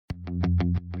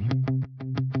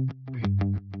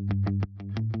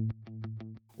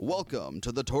Welcome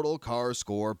to the Total Car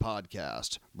Score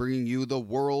podcast, bringing you the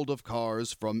world of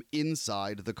cars from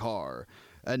inside the car.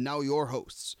 And now your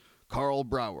hosts, Carl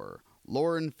Brower,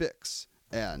 Lauren Fix,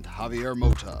 and Javier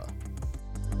Mota.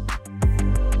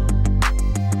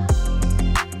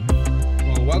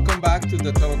 Well, welcome back to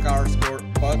the Total Car Score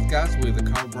podcast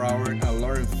with Carl Brower and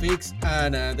Lauren Fix.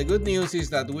 And the good news is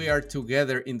that we are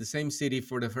together in the same city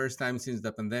for the first time since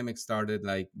the pandemic started,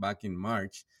 like back in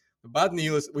March. The bad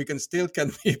news, we can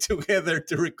be together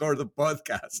to record the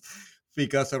podcast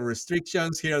because of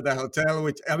restrictions here at the hotel,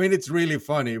 which, I mean, it's really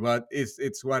funny, but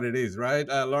it's what it is, right?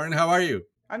 Lauren, how are you?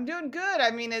 I'm doing good.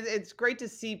 I mean, it's great to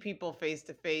see people face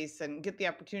to face and get the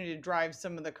opportunity to drive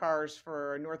some of the cars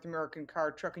for North American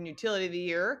Car, Truck, and Utility of the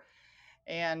Year.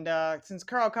 And since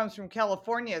Carl comes from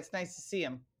California, it's nice to see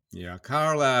him. Yeah,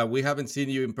 Carl, we haven't seen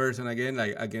you in person again.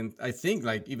 I think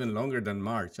like even longer than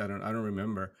March. I don't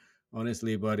remember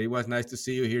honestly, but it was nice to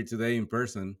see you here today in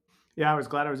person. Yeah, I was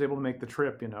glad I was able to make the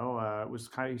trip. It was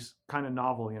kind of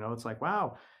novel. It's like,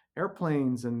 wow,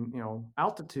 airplanes and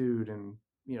altitude and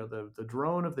the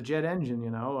drone of the jet engine.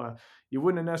 You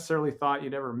wouldn't have necessarily thought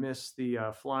you'd ever miss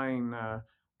the flying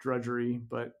drudgery,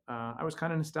 but I was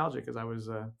kind of nostalgic as I was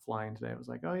flying today. I was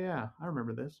like, oh yeah, I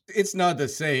remember this. It's not the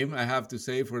same, I have to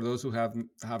say, for those who have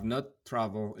not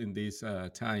traveled in these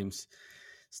times.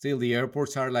 Still, the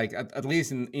airports are like, at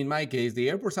least in my case, the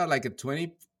airports are like at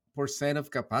 20%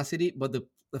 of capacity, but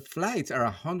the flights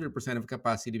are 100% of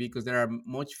capacity because there are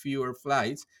much fewer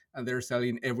flights and they're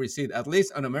selling every seat, at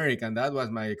least on American. That was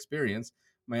my experience.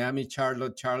 Miami,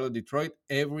 Charlotte, Detroit,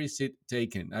 every seat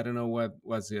taken. I don't know what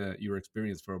was your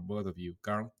experience for both of you,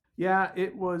 Carl. Yeah,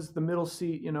 it was the middle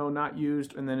seat, not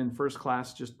used, and then in first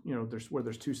class, just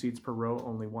there's two seats per row,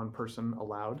 only one person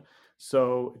allowed.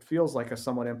 So it feels like a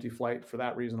somewhat empty flight for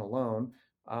that reason alone.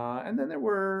 And then there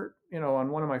were, on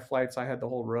one of my flights, I had the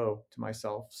whole row to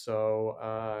myself. So,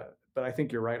 but I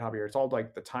think you're right, Javier. It's all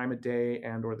like the time of day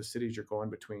and or the cities you're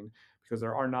going between, because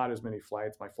there are not as many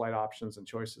flights. My flight options and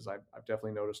choices I've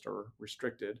definitely noticed are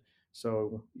restricted.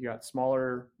 So you got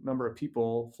smaller number of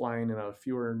people flying in a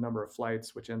fewer number of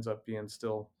flights, which ends up being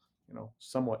still,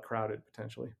 somewhat crowded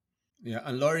potentially. Yeah,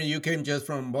 and Lauren, you came just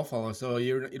from Buffalo, so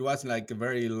it was like a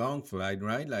very long flight,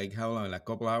 right? Like how long? Like a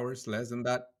couple hours, less than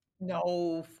that?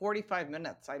 No, 45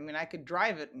 minutes. I mean, I could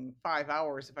drive it in 5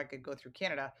 hours if I could go through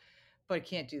Canada, but I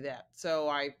can't do that. So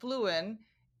I flew in,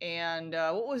 and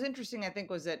what was interesting, I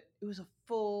think, was that it was a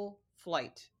full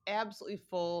flight, absolutely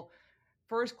full.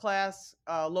 First class,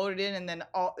 loaded in, and then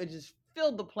it just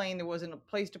filled the plane. There wasn't a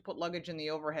place to put luggage in the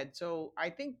overhead. So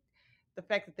I think the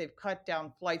fact that they've cut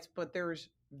down flights, but there's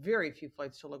very few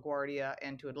flights to LaGuardia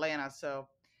and to Atlanta. So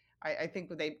I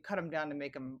think they cut them down to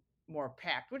make them more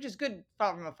packed, which is good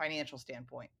from a financial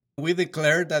standpoint. We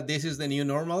declared that this is the new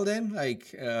normal then,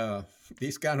 like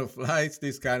these kind of flights,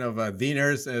 these kind of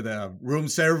dinners, room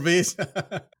service.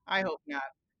 I hope not.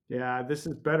 Yeah, this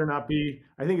is better not be.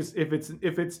 I think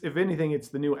if anything, it's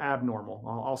the new abnormal.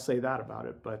 I'll say that about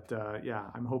it. But yeah,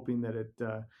 I'm hoping that it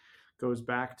goes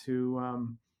back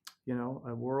to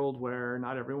a world where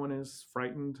not everyone is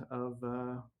frightened of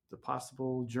the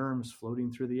possible germs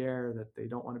floating through the air, that they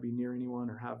don't want to be near anyone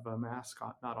or have a mask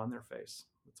not on their face.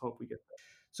 Let's hope we get there.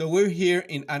 So we're here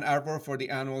in Ann Arbor for the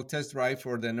annual test drive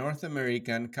for the North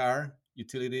American Car,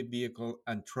 Utility Vehicle,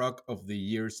 and Truck of the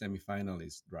Year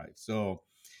semifinalist drive. So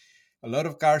a lot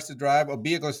of cars to drive or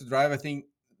vehicles to drive. I think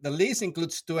the list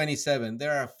includes 27.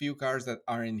 There are a few cars that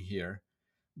aren't here.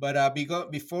 But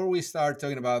before we start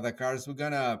talking about the cars, we're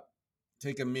going to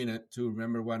take a minute to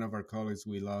remember one of our colleagues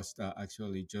we lost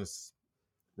actually just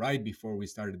right before we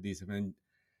started this event,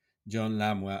 John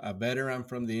Lamm, a veteran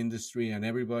from the industry, and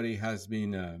everybody has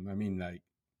been, like,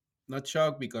 not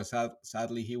shocked because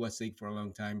sadly he was sick for a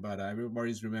long time, but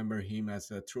everybody's remember him as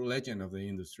a true legend of the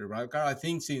industry, right, Carl? I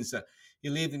think since he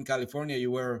lived in California, you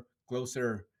were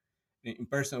closer in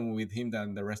person with him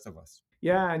than the rest of us.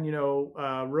 Yeah, and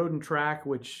Road and Track,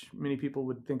 which many people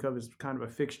would think of as kind of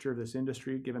a fixture of this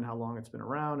industry, given how long it's been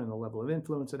around and the level of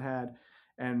influence it had.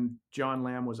 And John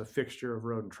Lamm was a fixture of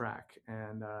Road and Track,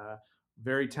 and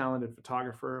very talented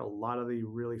photographer. A lot of the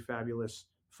really fabulous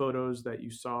photos that you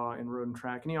saw in Road and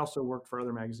Track, and he also worked for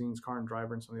other magazines, Car and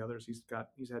Driver, and some of the others. He's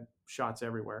had shots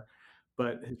everywhere,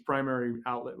 but his primary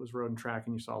outlet was Road and Track,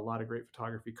 and you saw a lot of great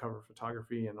photography, cover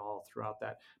photography, and all throughout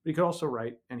that. But he could also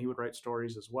write, and he would write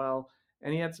stories as well.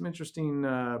 And he had some interesting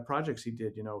projects he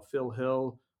did. Phil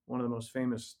Hill, one of the most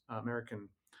famous American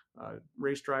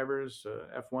race drivers,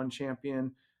 F1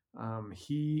 champion.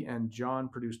 He and John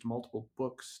produced multiple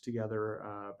books together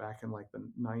back in like the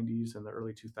 90s and the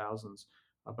early 2000s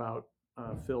about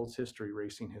Phil's history,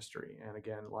 racing history. And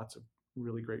again, lots of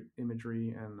really great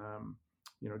imagery. And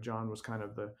John was kind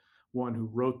of the one who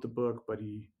wrote the book, but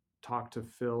he talked to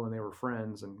Phil, and they were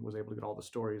friends, and was able to get all the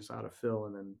stories out of Phil,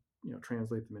 and then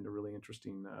translate them into really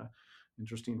interesting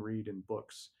read in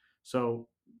books. So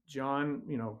John,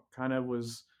 kind of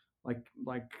was like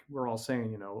we're all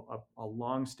saying, a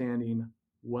long-standing,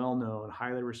 well-known,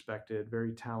 highly respected,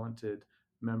 very talented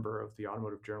member of the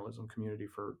automotive journalism community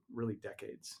for really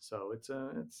decades. So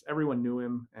it's everyone knew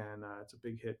him, and it's a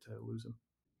big hit to lose him.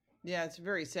 Yeah, it's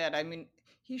very sad. I mean,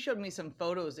 he showed me some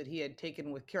photos that he had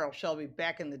taken with Carroll Shelby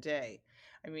back in the day.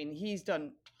 I mean, he's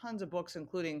done tons of books,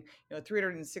 including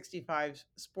 365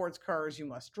 sports cars you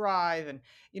must drive, and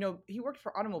he worked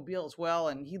for automobile as well,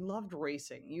 and he loved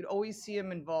racing. You'd always see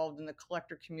him involved in the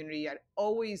collector community. I'd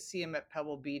always see him at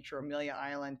Pebble Beach or Amelia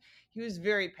Island. He was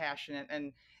very passionate,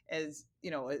 and as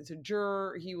a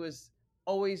juror, he was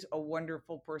always a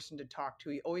wonderful person to talk to.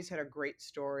 He always had a great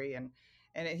story, and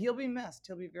he'll be missed.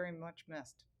 He'll be very much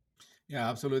missed. Yeah,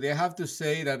 absolutely. I have to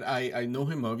say that I know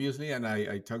him obviously, and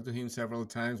I talked to him several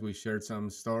times. We shared some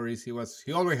stories.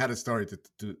 He always had a story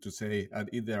to say at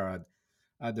either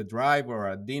at the drive or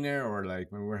at dinner or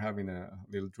like when we're having a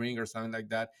little drink or something like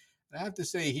that. And I have to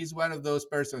say he's one of those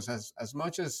persons, as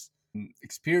much as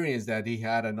experience that he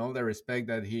had and all the respect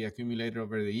that he accumulated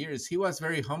over the years. He was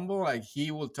very humble. Like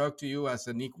he will talk to you as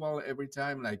an equal every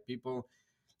time. Like people,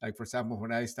 like for example,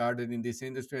 when I started in this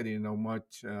industry, I didn't know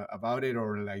much about it,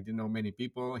 or like didn't know many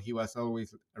people. He was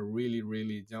always a really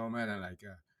really gentleman and like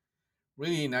a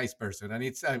really nice person. And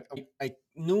I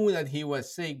knew that he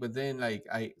was sick, but then like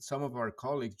I some of our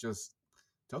colleagues just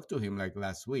talked to him like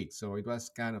last week, so it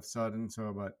was kind of sudden.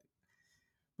 So but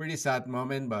pretty sad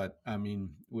moment, but I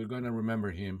mean we're gonna remember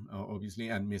him obviously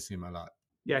and miss him a lot.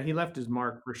 Yeah, he left his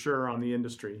mark for sure on the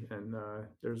industry, and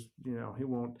there's he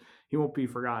won't be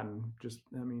forgotten. Just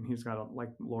I mean, he's got like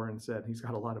Lauren said, he's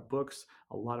got a lot of books,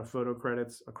 a lot of photo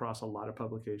credits across a lot of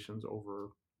publications over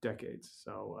decades.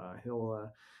 So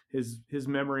he'll his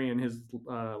memory and his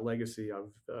legacy of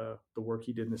the work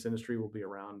he did in this industry will be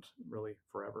around really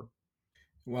forever.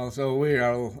 Well, so we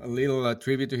are a little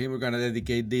tribute to him. We're gonna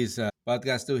dedicate this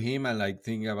podcast to him and like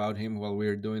think about him while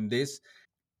we're doing this.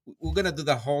 We're gonna do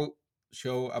the whole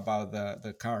show about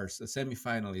the cars, the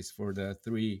semifinalists for the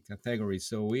three categories.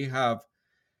 So we have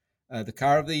the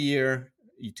car of the year,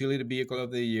 utility vehicle of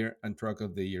the year, and truck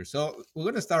of the year. So we're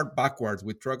going to start backwards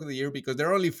with truck of the year because there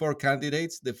are only four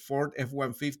candidates: the Ford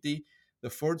F-150, the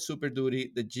Ford Super Duty,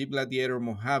 the Jeep Gladiator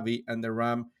Mojave, and the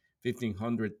Ram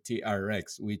 1500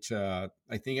 TRX, which I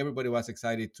think everybody was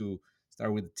excited to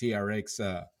start with the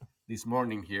TRX this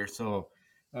morning here. So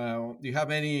do you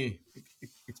have any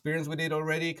experience with it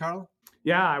already, Carl?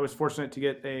 Yeah, I was fortunate to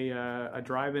get a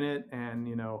drive in it, and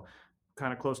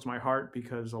kind of close to my heart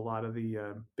because a lot of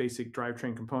the basic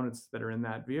drivetrain components that are in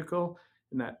that vehicle,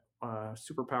 in that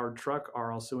super powered truck,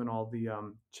 are also in all the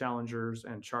Challengers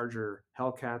and Charger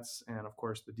Hellcats, and of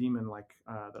course the Demon, like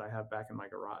that I have back in my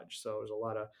garage. So there's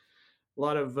a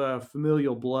lot of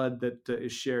familial blood that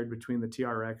is shared between the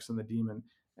TRX and the Demon,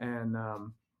 and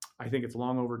I think it's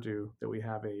long overdue that we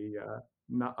have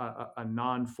a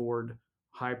non-Ford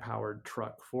high-powered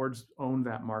truck. Ford's owned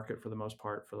that market for the most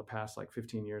part for the past like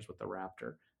 15 years with the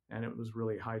Raptor, and it was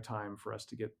really high time for us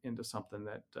to get into something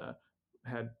that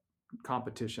had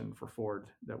competition for Ford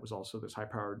that was also this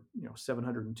high-powered,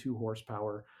 702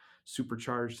 horsepower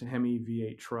supercharged Hemi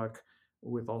V8 truck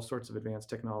with all sorts of advanced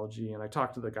technology. And I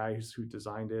talked to the guys who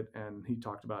designed it, and he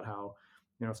talked about how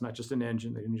it's not just an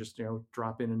engine. They didn't just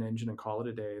drop in an engine and call it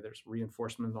a day. There's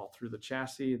reinforcement all through the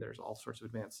chassis. There's all sorts of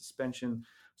advanced suspension,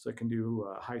 so it can do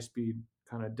high speed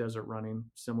kind of desert running,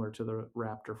 similar to the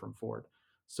Raptor from Ford.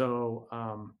 So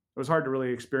it was hard to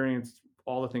really experience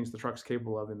all the things the truck's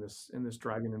capable of in this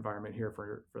driving environment here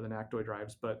for the NACTOY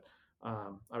drives, but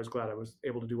I was glad I was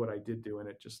able to do what I did do in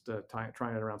it, just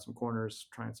trying it around some corners,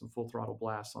 trying some full throttle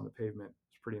blasts on the pavement.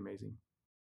 It's pretty amazing.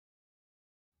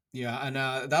 Yeah,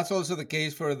 and that's also the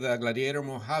case for the Gladiator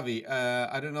Mojave.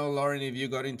 I don't know, Lauren, if you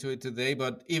got into it today,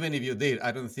 but even if you did,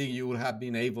 I don't think you would have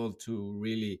been able to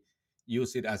really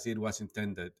use it as it was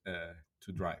intended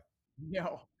to drive.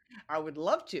 No, I would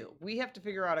love to. We have to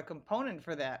figure out a component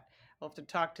for that. We'll have to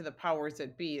talk to the powers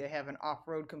that be. They have an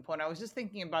off-road component. I was just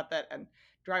thinking about that and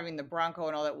driving the Bronco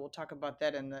and all that. We'll talk about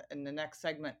that in the next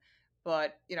segment.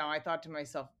 But I thought to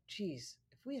myself, geez,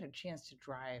 if we had a chance to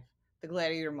drive the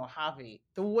Gladiator Mojave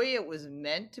the way it was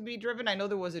meant to be driven, I know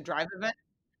there was a drive event.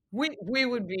 We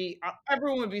would be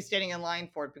everyone would be standing in line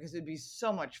for it because it'd be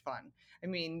so much fun. I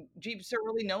mean, Jeeps are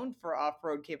really known for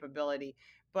off-road capability,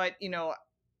 but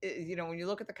when you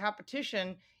look at the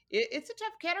competition, it's a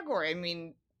tough category. I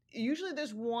mean, usually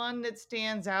there's one that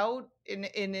stands out, and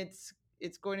it's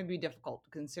it's going to be difficult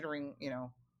considering,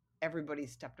 everybody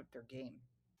stepped up their game.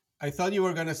 I thought you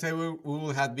were gonna say we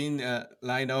will have been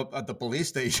lined up at the police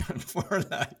station for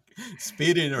like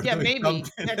speeding or Yeah, doing maybe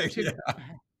something. that Like, too.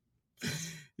 yeah.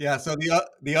 Yeah. So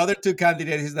the other two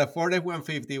candidates is the Ford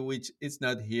F-150, which is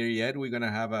not here yet. We're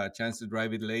gonna have a chance to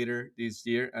drive it later this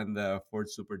year, and the Ford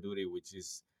Super Duty, which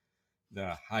is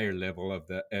the higher level of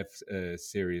the F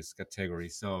series category.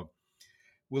 So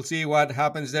we'll see what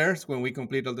happens there when we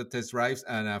complete all the test drives.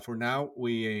 And for now,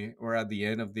 we're at the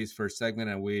end of this first segment,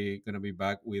 and we're gonna be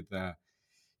back with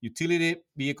utility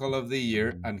vehicle of the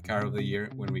year and car of the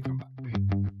year when we come back.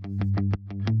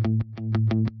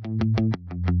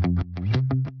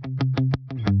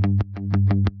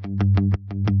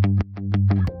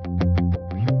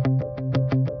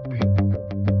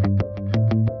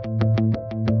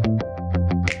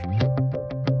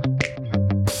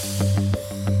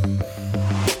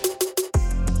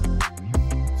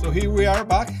 So here we are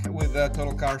back with the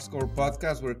Total Car Score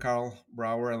podcast. We're Carl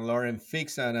Brower and Lauren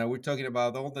Fix, and we're talking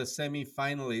about all the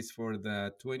semi-finalists for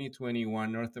the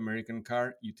 2021 North American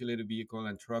Car, Utility Vehicle,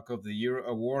 and Truck of the Year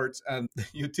awards. And the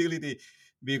Utility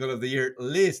Vehicle of the Year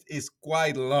list is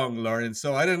quite long, Lauren.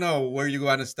 So I don't know where you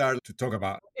want to start to talk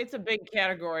about. It's a big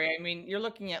category. I mean, you're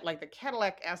looking at like the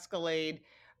Cadillac Escalade,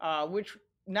 which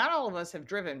not all of us have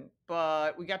driven,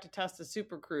 but we got to test the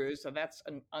Super Cruise, so that's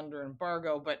under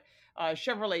embargo. But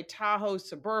Chevrolet Tahoe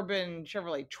Suburban,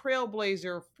 Chevrolet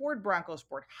Trailblazer, Ford Bronco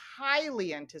Sport,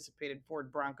 highly anticipated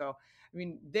Ford Bronco. I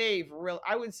mean,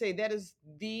 I would say that is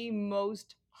the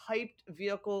most hyped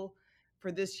vehicle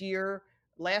for this year.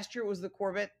 Last year it was the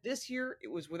Corvette. This year it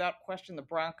was without question the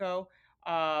Bronco.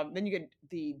 Then you get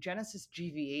the Genesis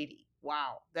GV80.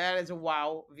 Wow, that is a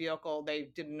wow vehicle. They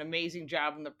did an amazing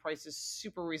job, and the price is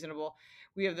super reasonable.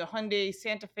 We have the Hyundai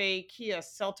Santa Fe, Kia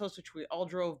Seltos, which we all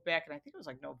drove back in, I think it was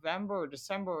like November or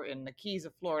December in the Keys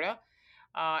of Florida.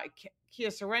 Kia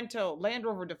Sorento, Land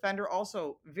Rover Defender,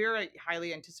 also very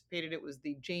highly anticipated. It was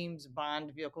the James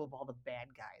Bond vehicle of all the bad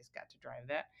guys got to drive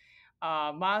that.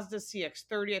 Mazda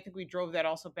CX-30, I think we drove that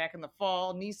also back in the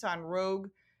fall. Nissan Rogue,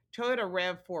 Toyota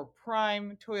RAV4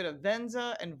 Prime, Toyota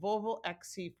Venza, and Volvo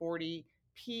XC40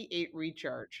 P8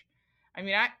 Recharge. I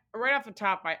mean, right off the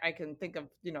top, I can think of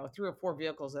 3 or 4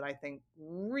 vehicles that I think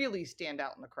really stand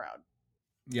out in the crowd.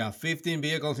 Yeah, 15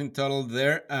 vehicles in total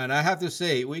there. And I have to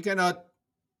say, we cannot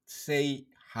say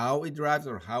how it drives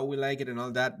or how we like it and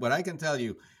all that, but I can tell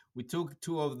you, we took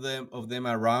two of them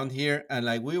around here, and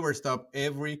like we were stopped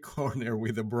every corner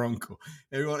with the Bronco.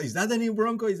 Everyone, is that the new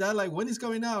Bronco? Is that like when it's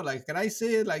coming out? Like, can I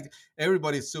see it? Like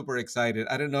everybody's super excited.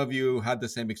 I don't know if you had the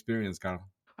same experience, Carl.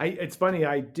 It's funny,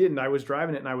 I didn't. I was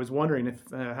driving it and I was wondering if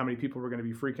how many people were going to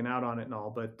be freaking out on it and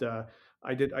all. But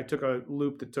I did. I took a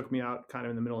loop that took me out kind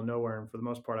of in the middle of nowhere, and for the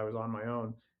most part, I was on my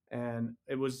own, and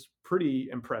it was pretty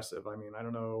impressive. I mean, I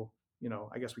don't know.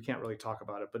 I guess we can't really talk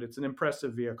about it, but it's an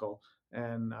impressive vehicle,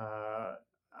 and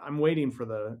I'm waiting for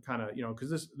the kind of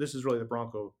because this is really the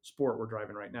Bronco Sport we're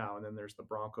driving right now, and then there's the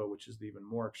Bronco, which is the even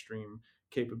more extreme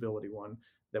capability one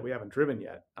that we haven't driven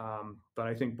yet. But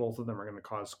I think both of them are going to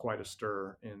cause quite a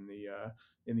stir in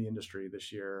the industry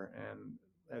this year. And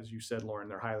as you said, Lauren,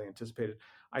 they're highly anticipated.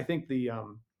 I think the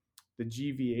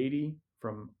GV80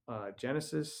 from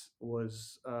Genesis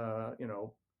was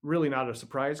really not a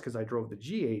surprise because I drove the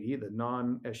G80, the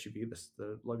non SUV,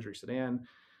 the luxury sedan,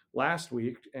 last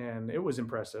week, and it was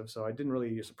impressive. So it didn't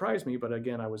really surprise me, but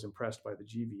again, I was impressed by the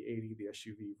GV80, the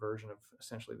SUV version of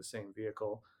essentially the same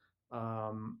vehicle.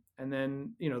 And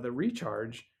then the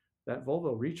Recharge, that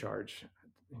Volvo Recharge,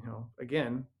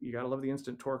 again, you got to love the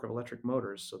instant torque of electric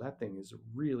motors. So that thing is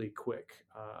really quick.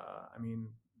 I mean,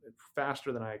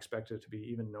 faster than I expected it to be,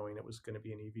 even knowing it was going to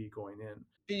be an EV going in.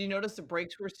 Did you notice the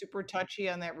brakes were super touchy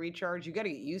on that Recharge? You got to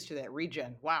get used to that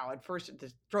regen. Wow, at first it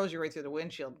just throws you right through the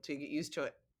windshield until you get used to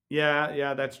it.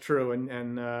 Yeah, that's true,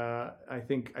 and I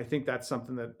think that's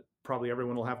something that probably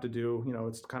everyone will have to do.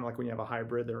 It's kind of like when you have a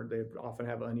hybrid; they often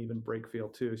have uneven brake feel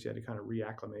too, so you had to kind of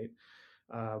reacclimate.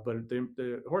 But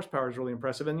the horsepower is really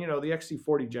impressive, and the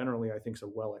XC40 generally I think is a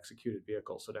well executed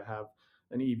vehicle. So to have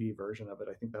an EV version of it,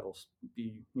 I think that'll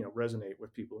be resonate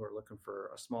with people who are looking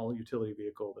for a small utility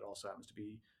vehicle that also happens to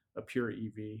be a pure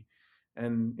EV.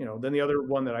 And then the other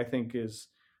one that I think is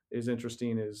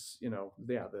interesting is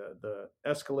the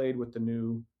Escalade with the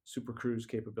new Super Cruise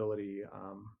capability.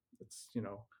 It's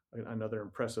another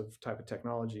impressive type of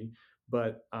technology,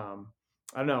 but I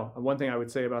don't know. One thing I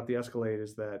would say about the Escalade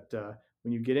is that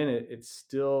when you get in it, it's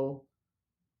still,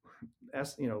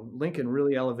 Lincoln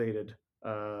really elevated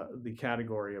the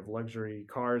category of luxury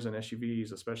cars and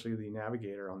SUVs, especially the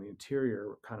Navigator on the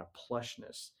interior kind of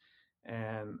plushness.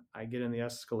 And I get in the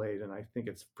Escalade, and I think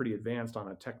it's pretty advanced on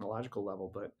a technological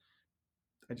level, but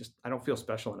I don't feel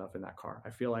special enough in that car. I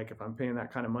feel like if I'm paying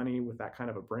that kind of money with that kind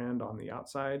of a brand on the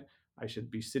outside, I should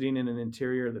be sitting in an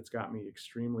interior that's got me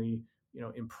extremely,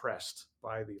 impressed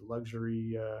by the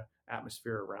luxury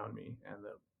atmosphere around me. And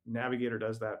the Navigator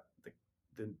does that.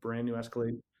 The brand new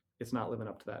Escalade, it's not living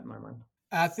up to that in my mind.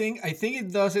 I think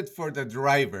it does it for the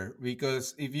driver,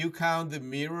 because if you count the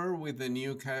mirror with the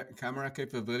new camera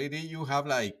capability, you have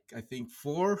like, I think,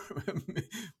 four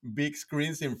big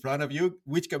screens in front of you,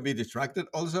 which can be distracted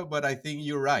also. But I think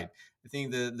you're right. I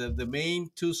think the main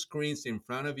two screens in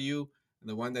front of you and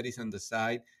the one that is on the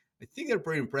side, I think they're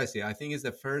pretty impressive. I think it's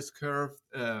the first curved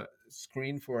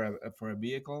screen for a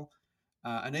vehicle,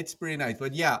 and it's pretty nice.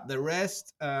 But yeah, the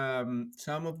rest,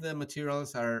 some of the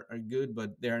materials are good,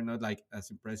 but they're not like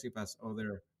as impressive as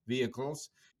other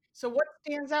vehicles. So what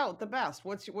stands out the best?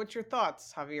 What's your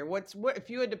thoughts, Javier? What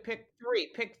if you had to pick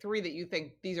three that you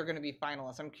think these are going to be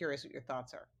finalists? I'm curious what your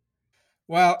thoughts are.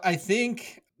 Well, I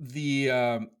think the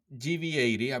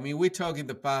GV80. I mean, we talked in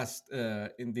the past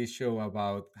in this show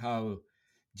about how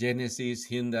Genesis,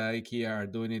 Hyundai, Kia are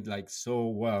doing it like so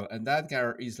well, and that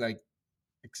car is like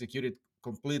executed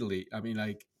completely. I mean,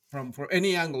 like from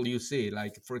any angle you see.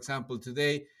 Like for example,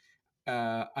 today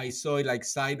I saw it like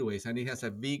sideways, and it has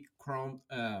a big chrome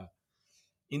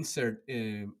insert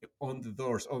on the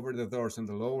doors, over the doors, on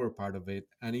the lower part of it.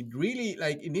 And it really,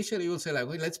 like, initially you will say like,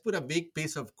 wait, let's put a big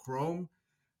piece of chrome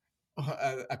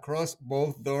across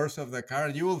both doors of the car.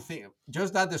 You will think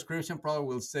just that description probably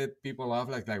will set people off,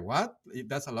 like what?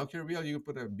 That's a luxury vehicle. You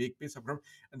put a big piece of rubber,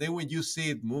 and then when you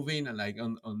see it moving and like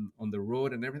on the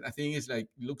road and everything, I think it's like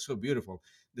it looks so beautiful.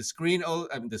 The screen, all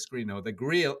I mean, the screen, no, the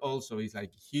grill also is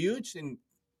like huge in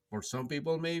for some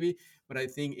people maybe, but I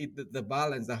think the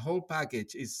balance, the whole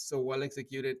package is so well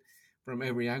executed from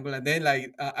every angle. And then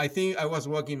like I think I was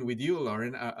walking with you,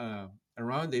 Lauren,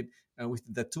 around it, with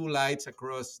the two lights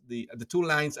across the two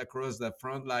lines across the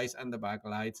front lights and the back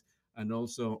lights, and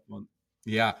also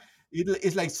yeah,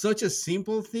 it's like such a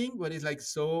simple thing, but it's like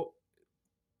so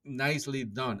nicely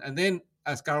done. And then,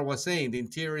 as Carl was saying, the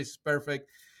interior is perfect.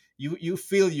 You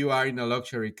feel you are in a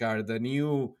luxury car. The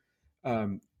new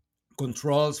um,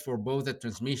 controls for both the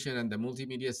transmission and the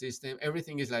multimedia system,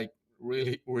 everything is like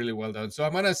really really well done. So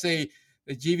I'm gonna say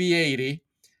the GV80.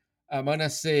 I'm gonna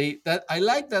say that I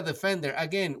like the Defender.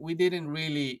 Again, we didn't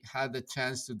really have the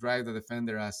chance to drive the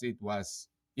Defender as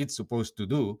it's supposed to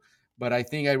do, but I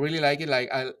think I really like it. Like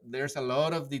there's a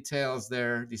lot of details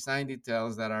there, design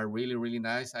details that are really really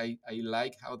nice. I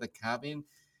like how the cabin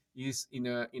is in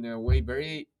a way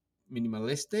very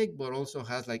minimalistic, but also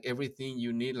has like everything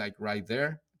you need like right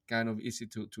there. Kind of easy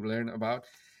to learn about.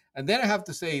 And then I have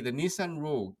to say the Nissan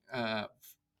Rogue.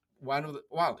 One of the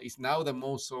well, it's now the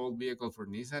most sold vehicle for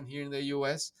Nissan here in the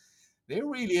US. They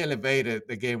really elevated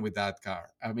the game with that car.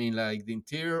 I mean, like the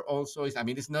interior also is. I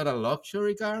mean, it's not a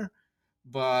luxury car,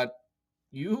 but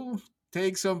you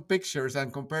take some pictures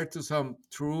and compare to some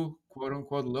true quote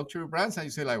unquote luxury brands, and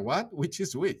you say like, what? Which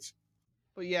is which?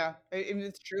 But yeah, I mean,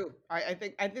 it's true. I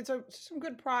think it's some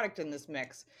good product in this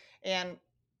mix, and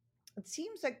it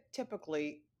seems like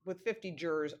typically with 50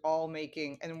 jurors all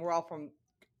making, and we're all from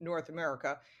North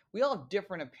America, we all have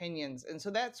different opinions. And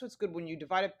so that's what's good when you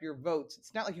divide up your votes.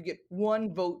 It's not like you get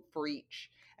one vote for each.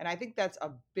 And I think that's a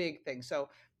big thing. So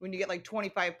when you get like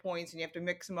 25 points and you have to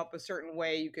mix them up a certain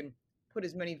way, you can put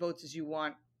as many votes as you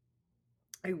want.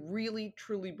 I really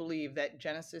truly believe that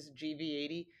Genesis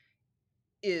GV80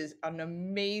 is an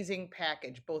amazing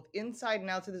package, both inside and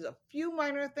outside. There's a few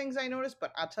minor things I noticed,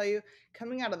 but I'll tell you,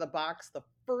 coming out of the box, the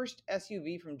first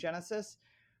SUV from Genesis,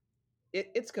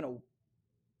 it's going to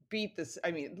beat this.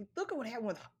 I mean, look at what happened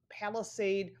with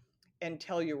Palisade and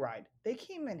Telluride. They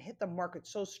came and hit the market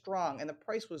so strong, and the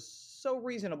price was so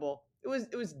reasonable. It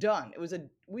was done. It was a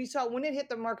we saw when it hit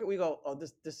the market, we go, oh,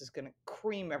 this is going to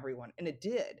cream everyone, and it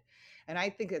did. And I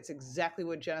think that's exactly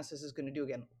what Genesis is going to do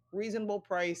again. Reasonable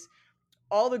price,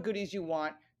 all the goodies you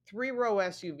want, three-row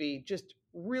SUV, just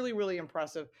really, really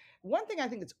impressive. One thing I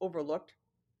think it's overlooked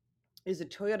is a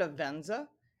Toyota Venza.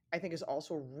 I think is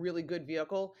also a really good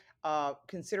vehicle,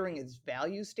 considering its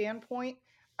value standpoint.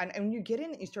 And when you get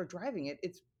in and you start driving it,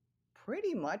 it's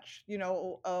pretty much,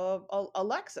 a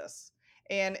Lexus,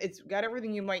 and it's got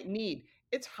everything you might need.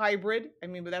 It's hybrid. I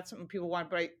mean, but that's something people want.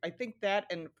 But I think that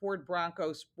and Ford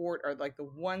Bronco Sport are like the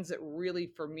ones that really,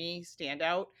 for me, stand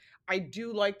out. I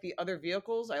do like the other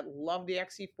vehicles. I love the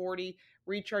XC40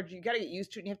 Recharge. You got to get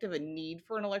used to it. And you have to have a need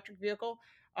for an electric vehicle.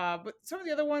 But some of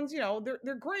the other ones,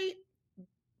 they're great.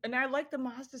 And I like the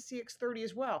Mazda CX-30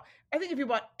 as well. I think if you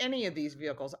bought any of these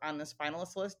vehicles on this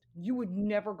finalist list, you would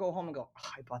never go home and go, oh,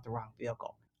 I bought the wrong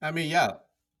vehicle. I mean, yeah,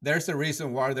 there's a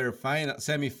reason why they're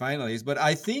semi-finalists. But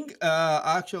I think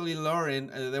actually, Lauren,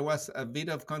 there was a bit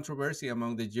of controversy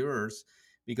among the jurors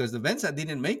because the Venza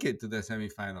didn't make it to the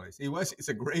semi-finalists. It's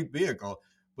a great vehicle,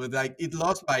 but like it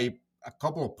lost by a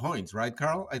couple of points, right,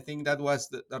 Carl? I think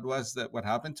what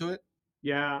happened to it.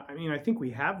 Yeah, I mean, I think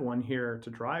we have one here to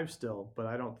drive still, but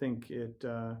I don't think it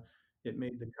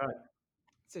made the cut.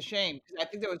 It's a shame because I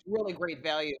think that was really great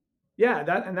value. Yeah,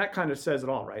 that kind of says it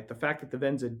all, right? The fact that the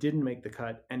Venza didn't make the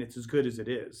cut and it's as good as it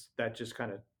is, that just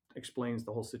kind of explains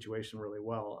the whole situation really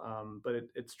well. But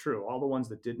it's true. All the ones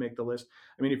that did make the list.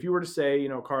 I mean, if you were to say,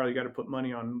 Carl, you got to put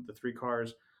money on the three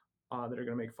cars that are going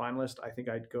to make finalist, I think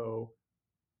I'd go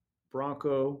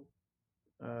Bronco,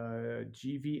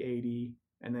 GV80,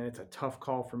 and then it's a tough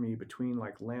call for me between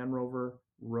like Land Rover,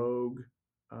 Rogue,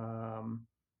 um,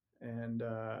 and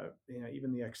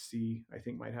even the XC. I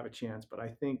think might have a chance, but I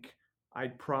think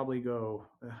I'd probably go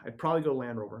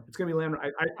Land Rover. It's gonna be Land.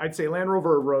 I'd say Land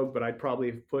Rover or Rogue, but I'd probably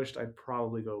if pushed. I'd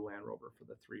probably go Land Rover for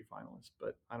the three finalists,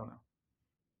 but I don't know.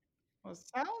 Well, it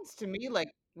sounds to me like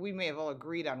we may have all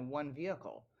agreed on one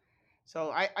vehicle.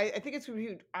 So I think it's going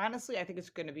to be, honestly, I think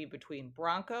it's going to be between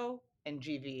Bronco and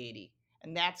GV80.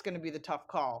 And that's going to be the tough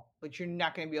call, but you're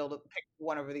not going to be able to pick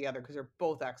one over the other because they're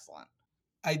both excellent.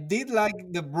 I did like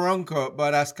the Bronco,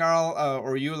 but as Carl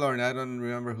or you, Lauren, I don't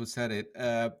remember who said it.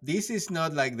 This is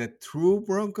not like the true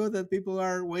Bronco that people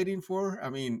are waiting for. I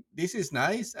mean, this is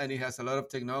nice and it has a lot of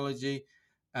technology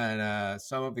and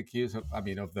some of the cues of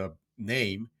the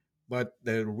name. But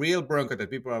the real Bronco that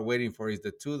people are waiting for is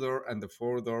the two-door and the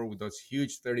four-door with those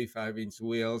huge 35-inch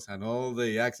wheels and all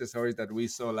the accessories that we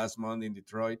saw last month in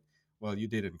Detroit. Well, you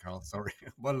didn't, Carl. Sorry,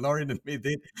 but Lauren and me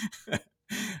did.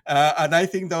 And I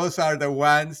think those are the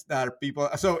ones that people.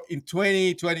 So in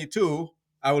 2022,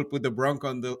 I will put the Bronco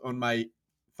on my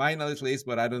finalist list,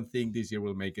 but I don't think this year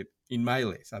will make it in my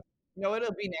list. No,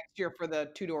 it'll be next year for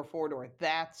the two-door, four-door.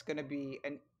 That's going to be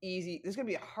this is going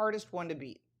to be the hardest one to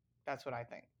beat. That's what I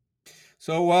think.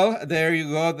 So, well, there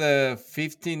you go, the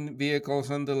 15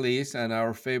 vehicles on the list and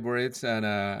our favorites. And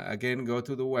again, go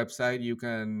to the website. You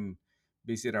can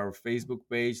visit our Facebook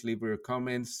page, leave your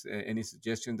comments, any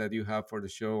suggestion that you have for the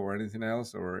show or anything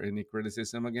else, or any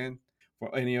criticism again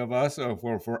for any of us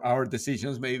or for our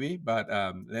decisions, maybe. But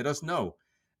let us know.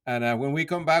 And when we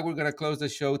come back, we're going to close the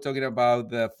show talking about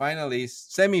the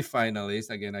finalists, semi-finalists.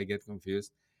 Again, I get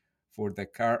confused for the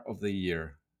car of the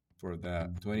year for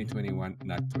the 2021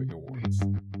 NACTOY Awards.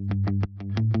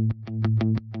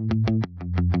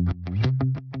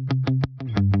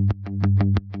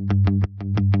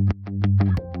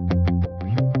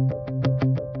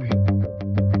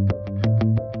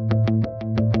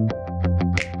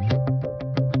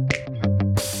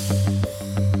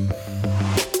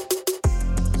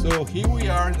 So here we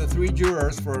are, the three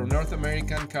jurors for North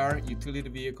American Car, Utility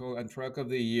Vehicle, and Truck of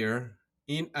the Year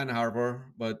in Ann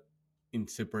Arbor, but in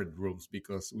separate rooms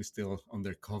because we're still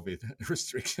under COVID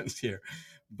restrictions here.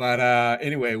 But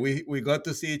anyway, we got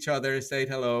to see each other, say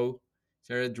hello,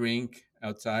 share a drink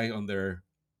outside under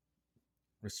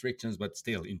restrictions, but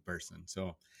still in person.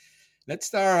 So let's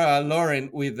start, Lauren,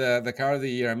 with the car of the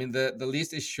year. I mean, the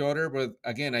list is shorter, but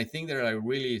again, I think there are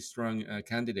really strong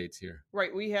candidates here.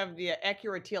 Right. We have the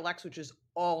Acura TLX, which is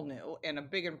all new and a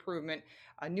big improvement,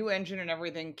 a new engine and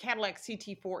everything. Cadillac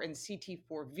CT4 and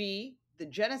CT4V, the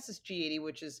Genesis G80,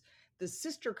 which is the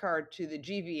sister car to the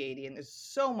GV80, and there's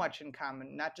so much in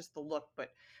common, not just the look, but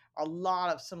a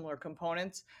lot of similar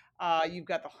components. You've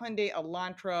got the Hyundai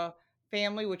Elantra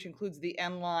family, which includes the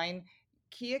N line,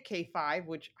 Kia K5,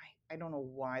 which I don't know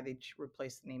why they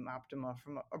replaced the name Optima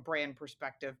from a brand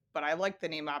perspective, but I like the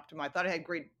name Optima. I thought it had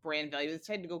great brand value. They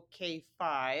decided to go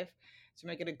K5 to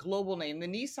make it a global name. The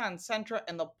Nissan Sentra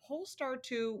and the Polestar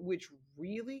 2, which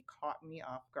really caught me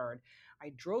off guard.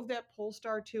 I drove that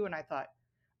Polestar 2 and I thought,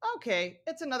 okay,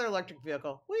 it's another electric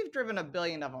vehicle. We've driven a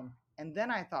billion of them. And then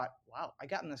I thought, wow, I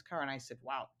got in this car and I said,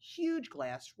 wow, huge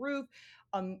glass roof,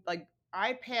 like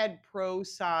iPad Pro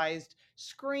sized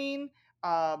screen,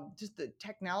 just the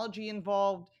technology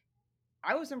involved.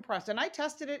 I was impressed, and I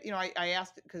tested it. I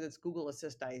asked it because it's Google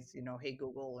Assist. Hey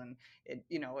Google, and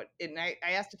I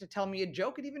asked it to tell me a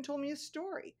joke. It even told me a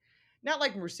story, not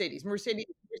like Mercedes. Mercedes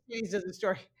does a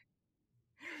story.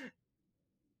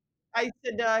 I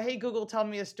said, "Hey Google, tell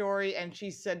me a story," and she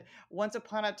said, "Once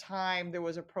upon a time, there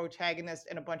was a protagonist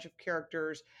and a bunch of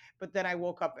characters, but then I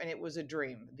woke up and it was a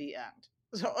dream." The end.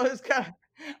 So it was kind of,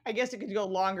 I guess it could go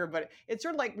longer, but it's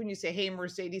sort of like when you say, "Hey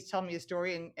Mercedes, tell me a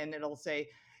story," and it'll say,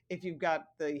 if you've got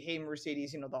the Hey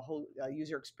Mercedes, the whole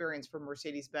user experience for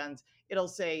Mercedes Benz, it'll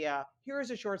say, "Here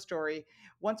is a short story.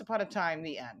 Once upon a time,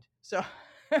 the end." So,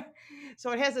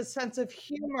 so it has a sense of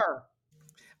humor.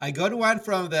 I got one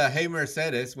from the Hey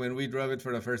Mercedes when we drove it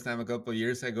for the first time a couple of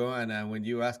years ago, and when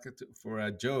you asked it for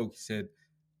a joke, he said,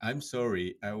 "I'm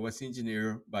sorry, I was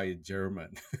engineered by a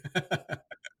German."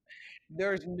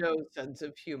 There's no sense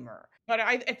of humor. But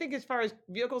I think as far as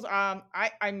vehicles,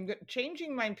 I'm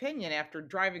changing my opinion after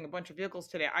driving a bunch of vehicles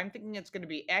today. I'm thinking it's going to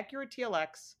be Acura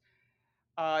TLX,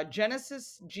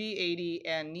 Genesis G80,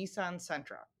 and Nissan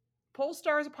Sentra.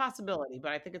 Polestar is a possibility,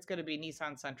 but I think it's going to be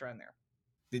Nissan Sentra in there.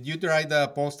 Did you drive the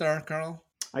Polestar, Carl?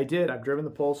 I did. I've driven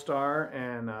the Polestar,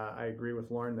 and I agree with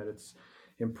Lauren that it's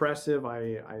impressive.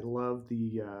 I love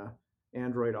the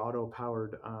Android Auto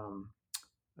powered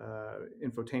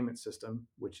infotainment system,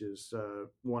 which is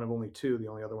one of only two. The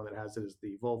only other one that has it is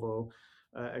the Volvo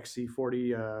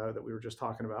XC40 that we were just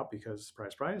talking about, because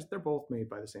surprise, surprise, they're both made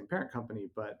by the same parent company.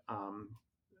 But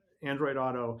Android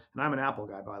Auto, and I'm an Apple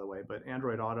guy, by the way, but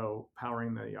Android Auto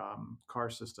powering the car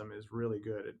system is really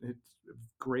good. It's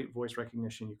great voice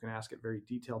recognition. You can ask it very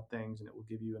detailed things, and it will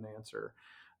give you an answer.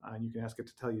 And you can ask it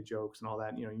to tell you jokes and all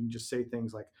that. You can just say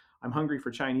things like, "I'm hungry for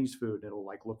Chinese food," and it'll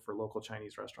like look for local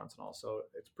Chinese restaurants and all. So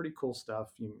it's pretty cool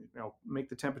stuff. Make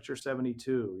the temperature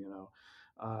 72.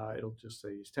 It'll just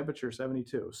say temperature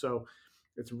 72. So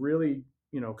it's really,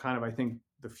 kind of, I think,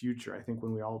 the future. I think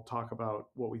when we all talk about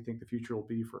what we think the future will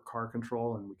be for car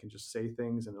control, and we can just say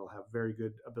things and it'll have very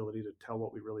good ability to tell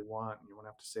what we really want, and you won't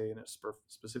have to say in a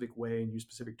specific way and use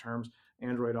specific terms.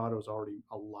 Android Auto is already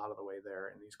a lot of the way there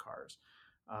in these cars.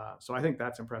 So I think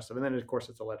that's impressive. And then, of course,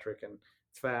 it's electric and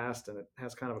it's fast and it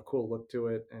has kind of a cool look to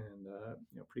it, and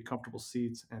pretty comfortable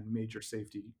seats and major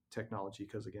safety technology,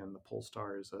 because again, the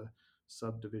Polestar is a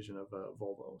subdivision of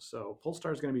Volvo. So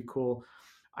Polestar is going to be cool.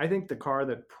 I think the car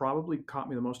that probably caught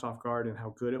me the most off guard and how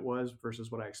good it was versus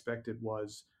what I expected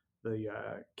was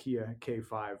the Kia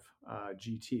K5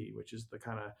 GT, which is the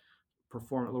kind of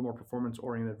a little more performance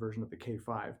oriented version of the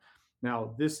K5.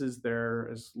 Now, this is their,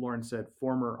 as Lauren said,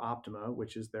 former Optima,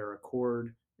 which is their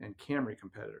Accord and Camry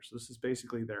competitor. So this is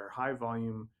basically their high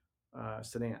volume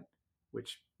sedan,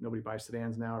 which nobody buys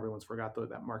sedans now. Everyone's forgot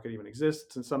that market even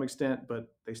exists to some extent, but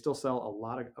they still sell a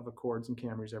lot of Accords and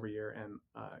Camrys every year. And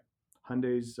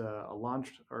Hyundai's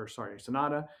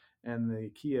Sonata, and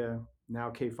the Kia, now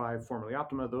K5, formerly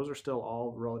Optima, those are still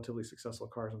all relatively successful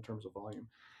cars in terms of volume.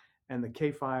 And the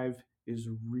K5 is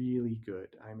really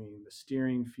good. I mean, the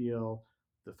steering feel,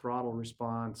 the throttle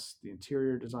response, the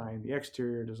interior design, the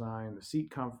exterior design, the seat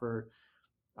comfort.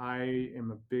 I am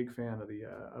a big fan of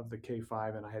the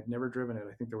K5, and I had never driven it.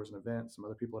 I think there was an event; some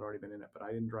other people had already been in it, but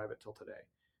I didn't drive it till today.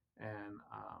 And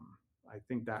I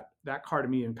think that car to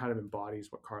me kind of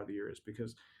embodies what car of the year is,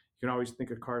 because you can always think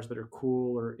of cars that are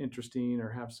cool or interesting or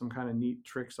have some kind of neat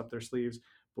tricks up their sleeves.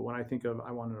 But when I think of,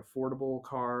 I want an affordable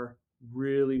car,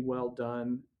 really well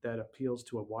done, that appeals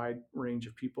to a wide range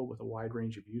of people with a wide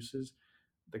range of uses,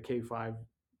 the K5,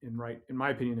 in my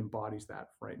opinion, embodies that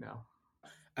right now.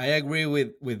 I agree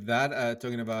with that.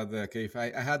 Talking about the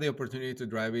K5, I had the opportunity to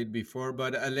drive it before,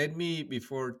 but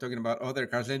before talking about other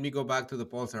cars, let me go back to the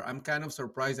Pulsar. I'm kind of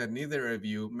surprised that neither of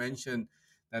you mentioned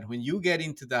that when you get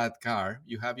into that car,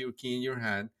 you have your key in your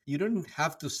hand. You don't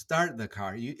have to start the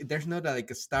car. There's not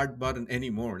like a start button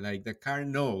anymore. Like, the car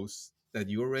knows that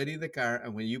you're ready in the car,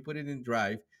 and when you put it in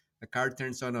drive, the car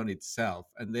turns on itself.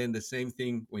 And then the same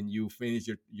thing when you finish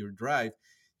your drive,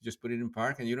 just put it in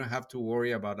park, and you don't have to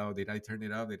worry about, oh, did I turn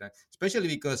it off? Especially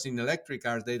because in electric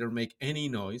cars, they don't make any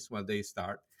noise while they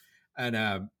start. And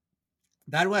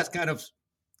that was kind of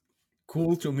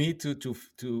cool to me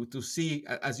to see,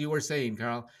 as you were saying,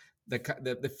 Carl,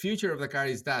 the future of the car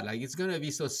is that, like, it's going to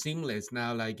be so seamless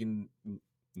now. Like,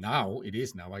 now it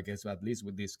is now, I guess, at least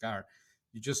with this car,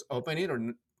 you just open it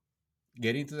or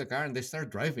get into the car and they start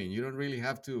driving. You don't really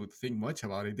have to think much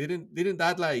about it. Didn't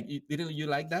you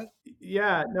like that?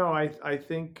 Yeah, no, I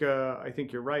think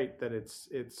you're right that it's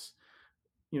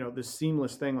this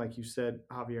seamless thing, like you said,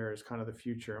 Javier, is kind of the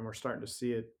future, and we're starting to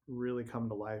see it really come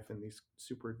to life in these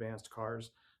super advanced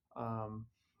cars.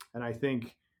 And I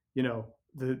think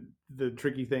the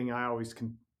tricky thing, I always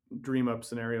can dream up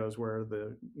scenarios where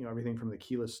everything from the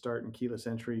keyless start and keyless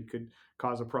entry could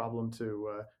cause a problem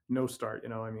to no start.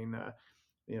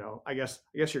 I guess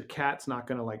your cat's not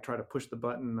going to like try to push the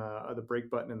button, the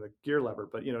brake button and the gear lever.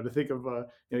 But to think of,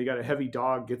 you got a heavy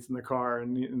dog gets in the car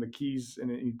and the keys, and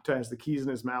he has the keys in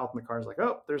his mouth, and the car's like,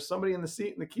 oh, there's somebody in the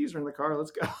seat and the keys are in the car.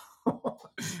 Let's go.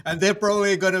 And they're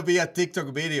probably going to be a TikTok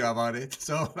video about it.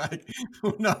 So, like,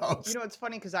 who knows? It's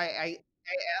funny because I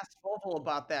asked Volvo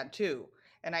about that too.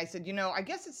 And I said, I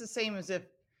guess it's the same as if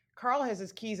Carl has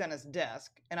his keys on his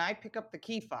desk and I pick up the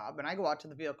key fob and I go out to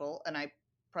the vehicle and I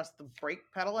press the brake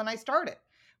pedal and I start it.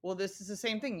 Well, this is the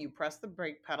same thing. You press the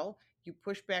brake pedal, you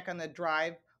push back on the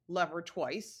drive lever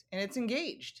twice, and it's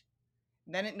engaged.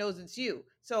 Then it knows it's you.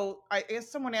 So I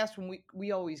guess someone asked when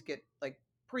we always get like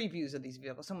previews of these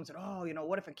vehicles. Someone said, "Oh,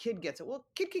 what if a kid gets it?" Well,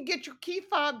 kid could get your key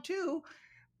fob too,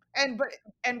 and but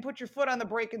and put your foot on the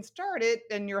brake and start it,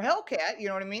 and you're Hellcat. You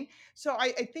know what I mean? So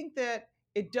I think that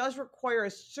it does require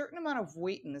a certain amount of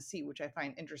weight in the seat, which I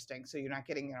find interesting. So you're not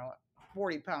getting a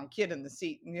 40-pound kid in the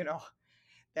seat, and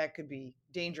that could be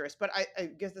dangerous. But I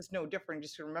guess it's no different.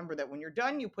 Just to remember that when you're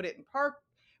done, you put it in park.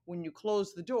 When you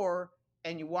close the door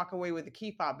and you walk away with the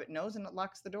key fob, it knows and it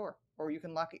locks the door, or you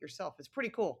can lock it yourself. It's pretty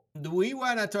cool. Do we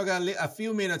want to talk a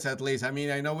few minutes at least? I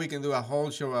mean, I know we can do a whole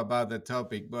show about the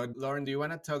topic, but Lauren, do you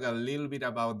want to talk a little bit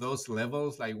about those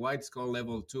levels, like why it's called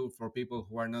level 2 for people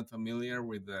who are not familiar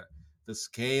with the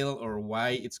scale, or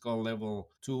why it's called level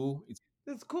 2?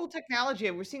 It's cool technology.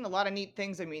 We're seeing a lot of neat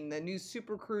things. I mean, the new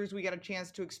Super Cruise we got a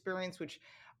chance to experience, which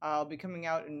will be coming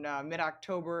out in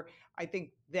mid-October. I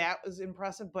think that was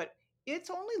impressive, but it's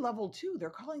only level 2. They're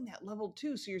calling that level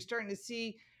 2. So you're starting to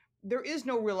see there is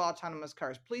no real autonomous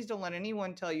cars. Please don't let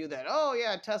anyone tell you that, oh,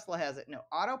 yeah, Tesla has it. No,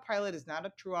 autopilot is not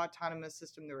a true autonomous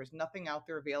system. There is nothing out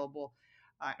there available.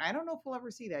 And I don't know if we'll ever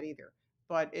see that either.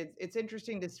 But it's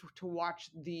interesting to watch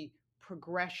the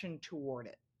progression toward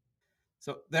it.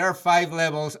 So there are 5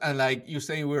 levels, and like you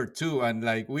say, we're 2, and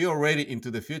like we already into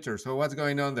the future. So what's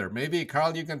going on there? Maybe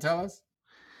Carl, you can tell us.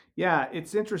 Yeah,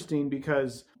 it's interesting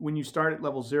because when you start at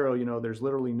level 0, there's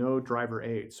literally no driver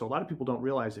aid. So a lot of people don't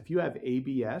realize if you have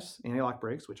ABS, anti-lock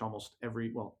brakes, which almost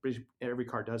every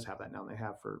car does have that now, and they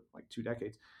have for like 2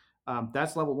 decades.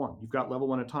 That's level 1. You've got level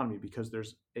 1 autonomy because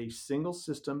there's a single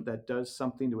system that does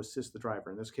something to assist the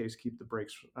driver. In this case, keep the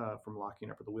brakes from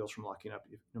locking up, or the wheels from locking up,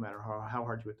 no matter how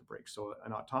hard you hit the brakes. So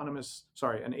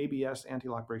an ABS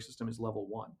anti-lock brake system is level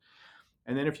 1.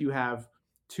 And then if you have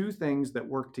 2 things that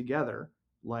work together,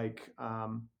 like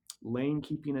lane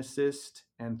keeping assist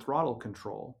and throttle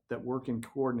control that work in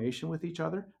coordination with each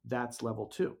other, that's level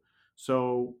 2.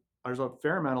 So there's a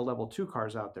fair amount of level 2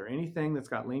 cars out there. Anything that's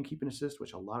got lane keeping assist,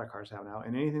 which a lot of cars have now,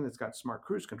 and anything that's got smart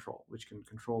cruise control, which can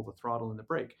control the throttle and the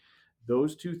brake.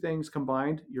 Those 2 things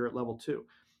combined, you're at level 2.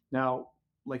 Now,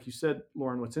 like you said,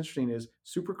 Lauren, what's interesting is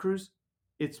Super Cruise,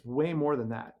 it's way more than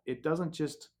that. It doesn't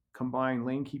just combine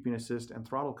lane keeping assist and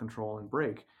throttle control and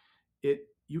brake.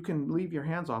 You can leave your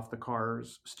hands off the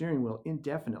car's steering wheel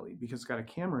indefinitely because it's got a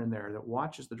camera in there that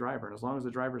watches the driver, and as long as the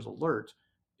driver's alert,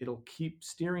 it'll keep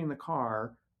steering the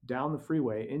car down the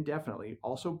freeway indefinitely,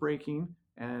 also braking,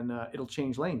 and it'll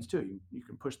change lanes too. You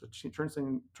can push the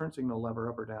turn signal lever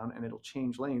up or down, and it'll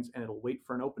change lanes, and it'll wait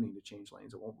for an opening to change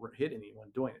lanes. It won't hit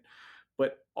anyone doing it.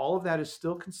 But all of that is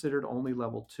still considered only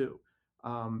level 2.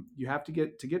 You have to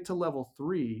get to level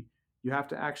 3. You have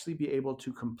to actually be able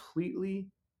to completely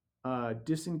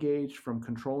disengage from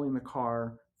controlling the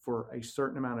car for a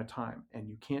certain amount of time, and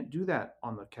you can't do that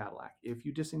on the Cadillac. If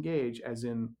you disengage, as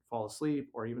in fall asleep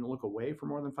or even look away for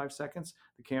more than 5 seconds,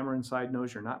 the camera inside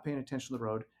knows you're not paying attention to the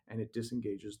road, and it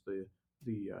disengages the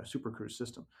Super Cruise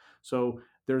system. So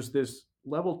there's this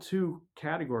level 2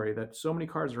 category that so many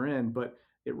cars are in, but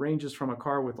it ranges from a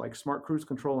car with like smart cruise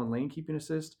control and lane keeping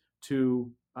assist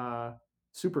to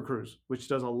Super Cruise, which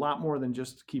does a lot more than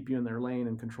just keep you in their lane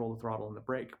and control the throttle and the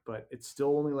brake. But it's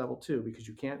still only level 2 because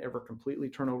you can't ever completely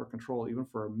turn over control, even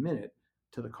for a minute,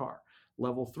 to the car.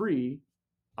 Level 3,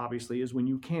 obviously, is when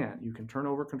you can turn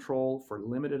over control for a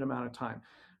limited amount of time.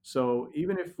 So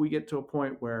even if we get to a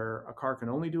point where a car can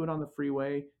only do it on the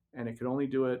freeway, and it could only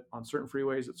do it on certain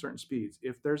freeways at certain speeds,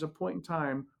 if there's a point in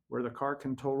time where the car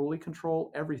can totally control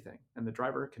everything and the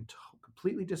driver can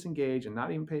completely disengage and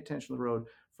not even pay attention to the road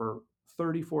for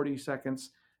 30, 40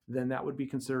 seconds, then that would be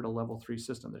considered a level 3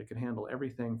 system, that it can handle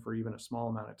everything for even a small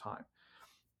amount of time.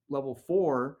 Level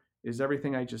 4 is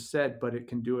everything I just said, but it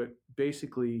can do it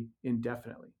basically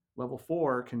indefinitely. Level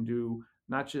 4 can do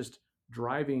not just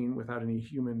driving without any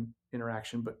human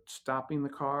interaction, but stopping the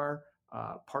car,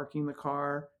 parking the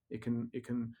car.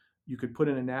 You could put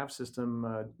in a nav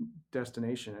system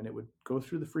destination, and it would go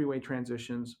through the freeway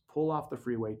transitions, pull off the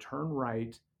freeway, turn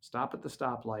right, stop at the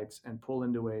stoplights, and pull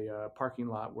into a parking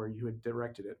lot where you had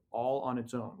directed it, all on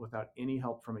its own without any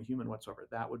help from a human whatsoever.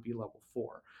 That would be level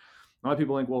 4. A lot of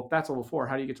people think, well, if that's level 4,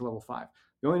 how do you get to level 5?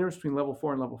 The only difference between level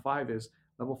 4 and level 5 is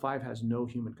level 5 has no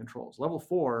human controls. Level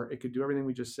 4, it could do everything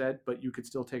we just said, but you could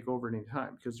still take over at any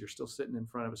time because you're still sitting in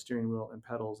front of a steering wheel and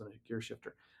pedals and a gear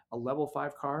shifter. A level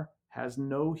 5 car has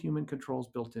no human controls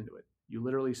built into it. You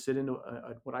literally sit into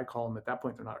what I call them at that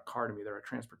point, they're not a car to me, they're a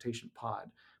transportation pod.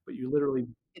 But you literally,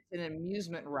 It's an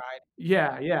amusement ride.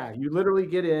 yeah, you literally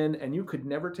get in and you could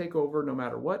never take over no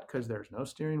matter what because there's no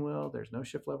steering wheel, there's no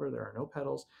shift lever, there are no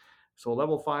pedals. So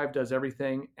level 5 does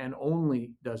everything and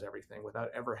only does everything without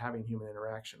ever having human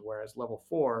interaction, whereas level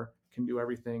 4 can do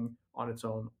everything on its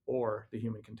own or the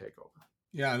human can take over.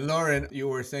 Yeah, and Lauren, you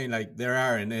were saying like there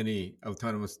aren't any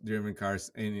autonomous driven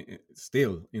cars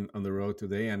still on the road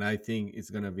today, and I think it's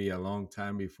going to be a long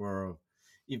time before.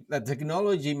 If the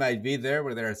technology might be there,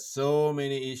 but there are so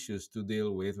many issues to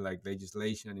deal with, like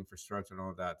legislation, infrastructure, and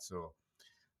all that. So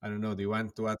I don't know. Do you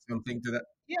want to add something to that?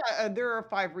 Yeah, there are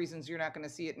 5 reasons you're not going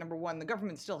to see it. Number one, the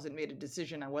government still hasn't made a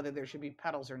decision on whether there should be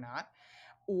pedals or not,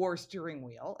 or steering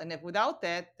wheel. And if without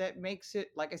that, that makes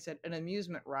it, like I said, an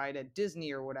amusement ride at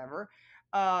Disney or whatever.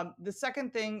 The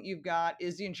second thing you've got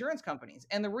is the insurance companies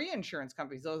and the reinsurance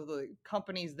companies. Those are the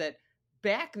companies that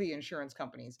back the insurance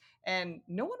companies, and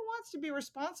no one wants to be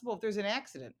responsible if there's an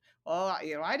accident. Well,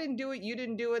 I didn't do it, you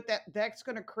didn't do it. That's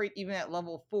going to create, even at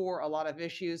level 4, a lot of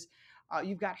issues.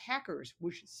 You've got hackers,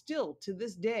 which still to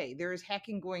this day there is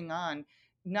hacking going on,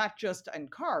 not just on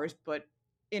cars, but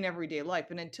in everyday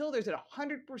life. And until there's a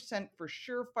 100% for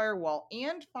sure firewall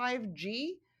and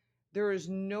 5G, there is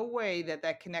no way that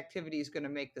connectivity is going to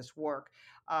make this work.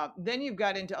 Then you've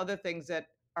got into other things that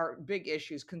are big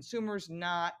issues. Consumers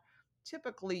not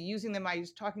typically using them. I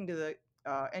was talking to the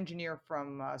engineer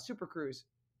from Super Cruise,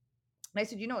 and I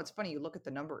said, it's funny. You look at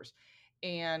the numbers,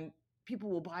 and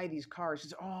people will buy these cars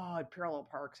because, it parallel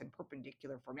parks and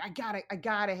perpendicular for me. I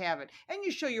gotta have it. And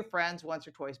you show your friends once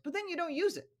or twice, but then you don't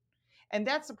use it. And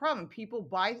that's the problem. People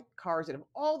buy cars that have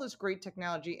all this great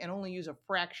technology and only use a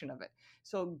fraction of it.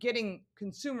 So getting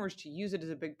consumers to use it is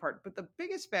a big part. But the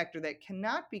biggest factor that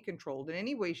cannot be controlled in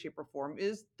any way, shape, or form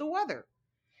is the weather.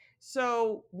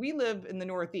 So we live in the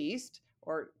Northeast,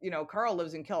 or, Carl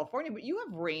lives in California, but you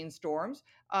have rainstorms.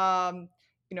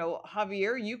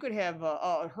 Javier, you could have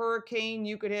a hurricane,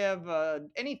 you could have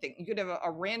anything. You could have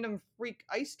a random freak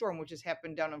ice storm, which has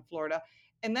happened down in Florida.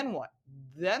 And then what?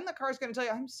 Then the car's going to tell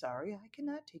you, I'm sorry, I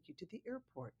cannot take you to the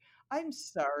airport. I'm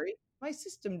sorry, my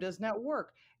system does not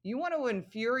work. You want to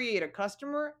infuriate a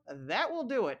customer? That will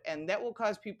do it. And that will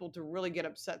cause people to really get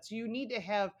upset. So you need to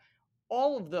have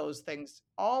all of those things,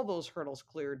 all those hurdles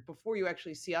cleared before you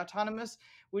actually see autonomous,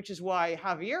 which is why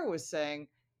Javier was saying,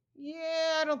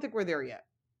 yeah, I don't think we're there yet.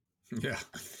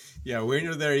 Yeah, we're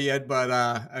not there yet. But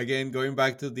again, going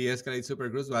back to the Escalade Super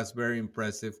Cruise was very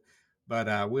impressive.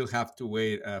 But we'll have to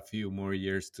wait a few more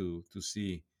years to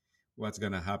see what's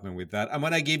going to happen with that. I'm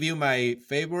going to give you my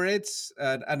favorites.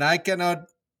 And I cannot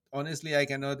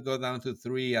go down to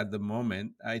 3 at the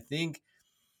moment. I think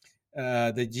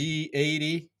the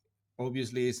G80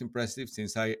 obviously is impressive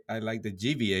since I like the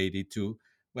GV80 too.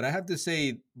 But I have to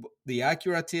say the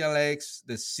Acura TLX,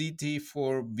 the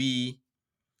CT4V,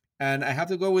 and I have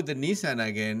to go with the Nissan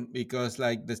again because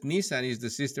like the Nissan is the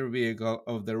sister vehicle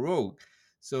of the Rogue.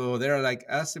 So they're like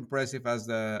as impressive as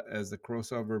the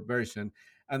crossover version.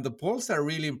 And the Polestar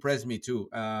really impressed me too.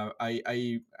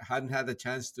 I hadn't had the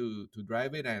chance to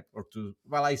drive it I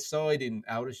saw it in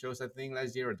auto shows I think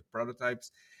last year, or the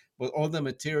prototypes, but all the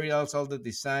materials, all the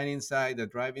design inside, the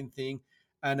driving thing.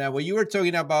 And what you were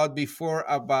talking about before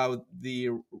about the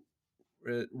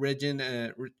the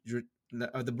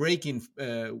braking,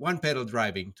 one pedal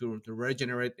driving to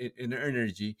regenerate in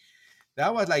energy,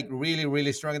 that was like really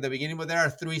really strong at the beginning. But there are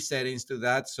 3 settings to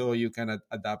that, so you can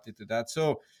adapt it to that.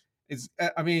 So it's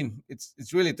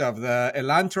really tough. The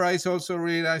Elantra is also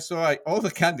really nice. So all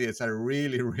the candidates are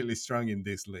really really strong in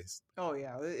this list. Oh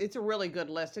yeah, it's a really good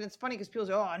list, and it's funny because people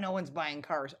say, "Oh, no one's buying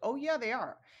cars." Oh yeah, they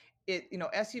are.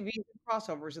 SUVs and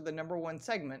crossovers are the number 1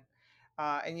 segment,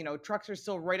 and trucks are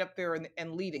still right up there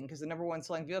and leading because the number 1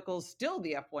 selling vehicle is still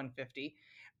the F-150.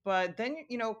 But then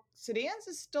sedans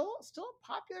is still a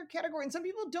popular category, and some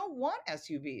people don't want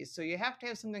SUVs, so you have to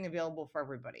have something available for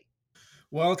everybody.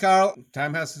 Well, Carl,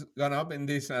 time has gone up in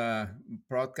this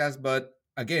broadcast, but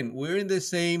again, we're in the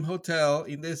same hotel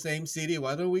in the same city.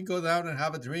 Why don't we go down and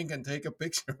have a drink and take a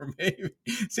picture? Maybe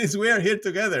since we are here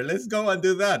together, let's go and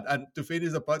do that and to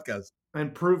finish the podcast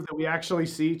and prove that we actually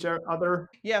see each other.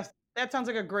 Yes, that sounds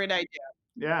like a great idea.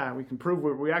 Yeah, we can prove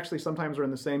we actually sometimes are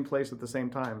in the same place at the same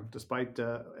time, despite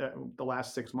the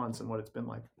last 6 months and what it's been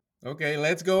like. Okay,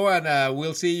 let's go, and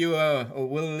we'll see you.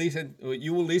 We'll listen.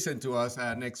 You will listen to us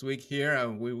next week here,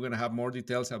 and we're gonna have more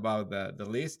details about the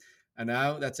list. And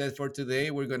now that's it for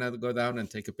today. We're gonna go down and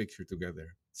take a picture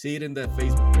together. See it in the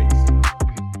Facebook page.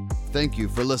 Thank you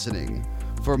for listening.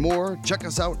 For more, check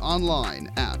us out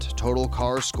online at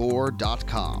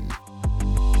totalcarscore.com.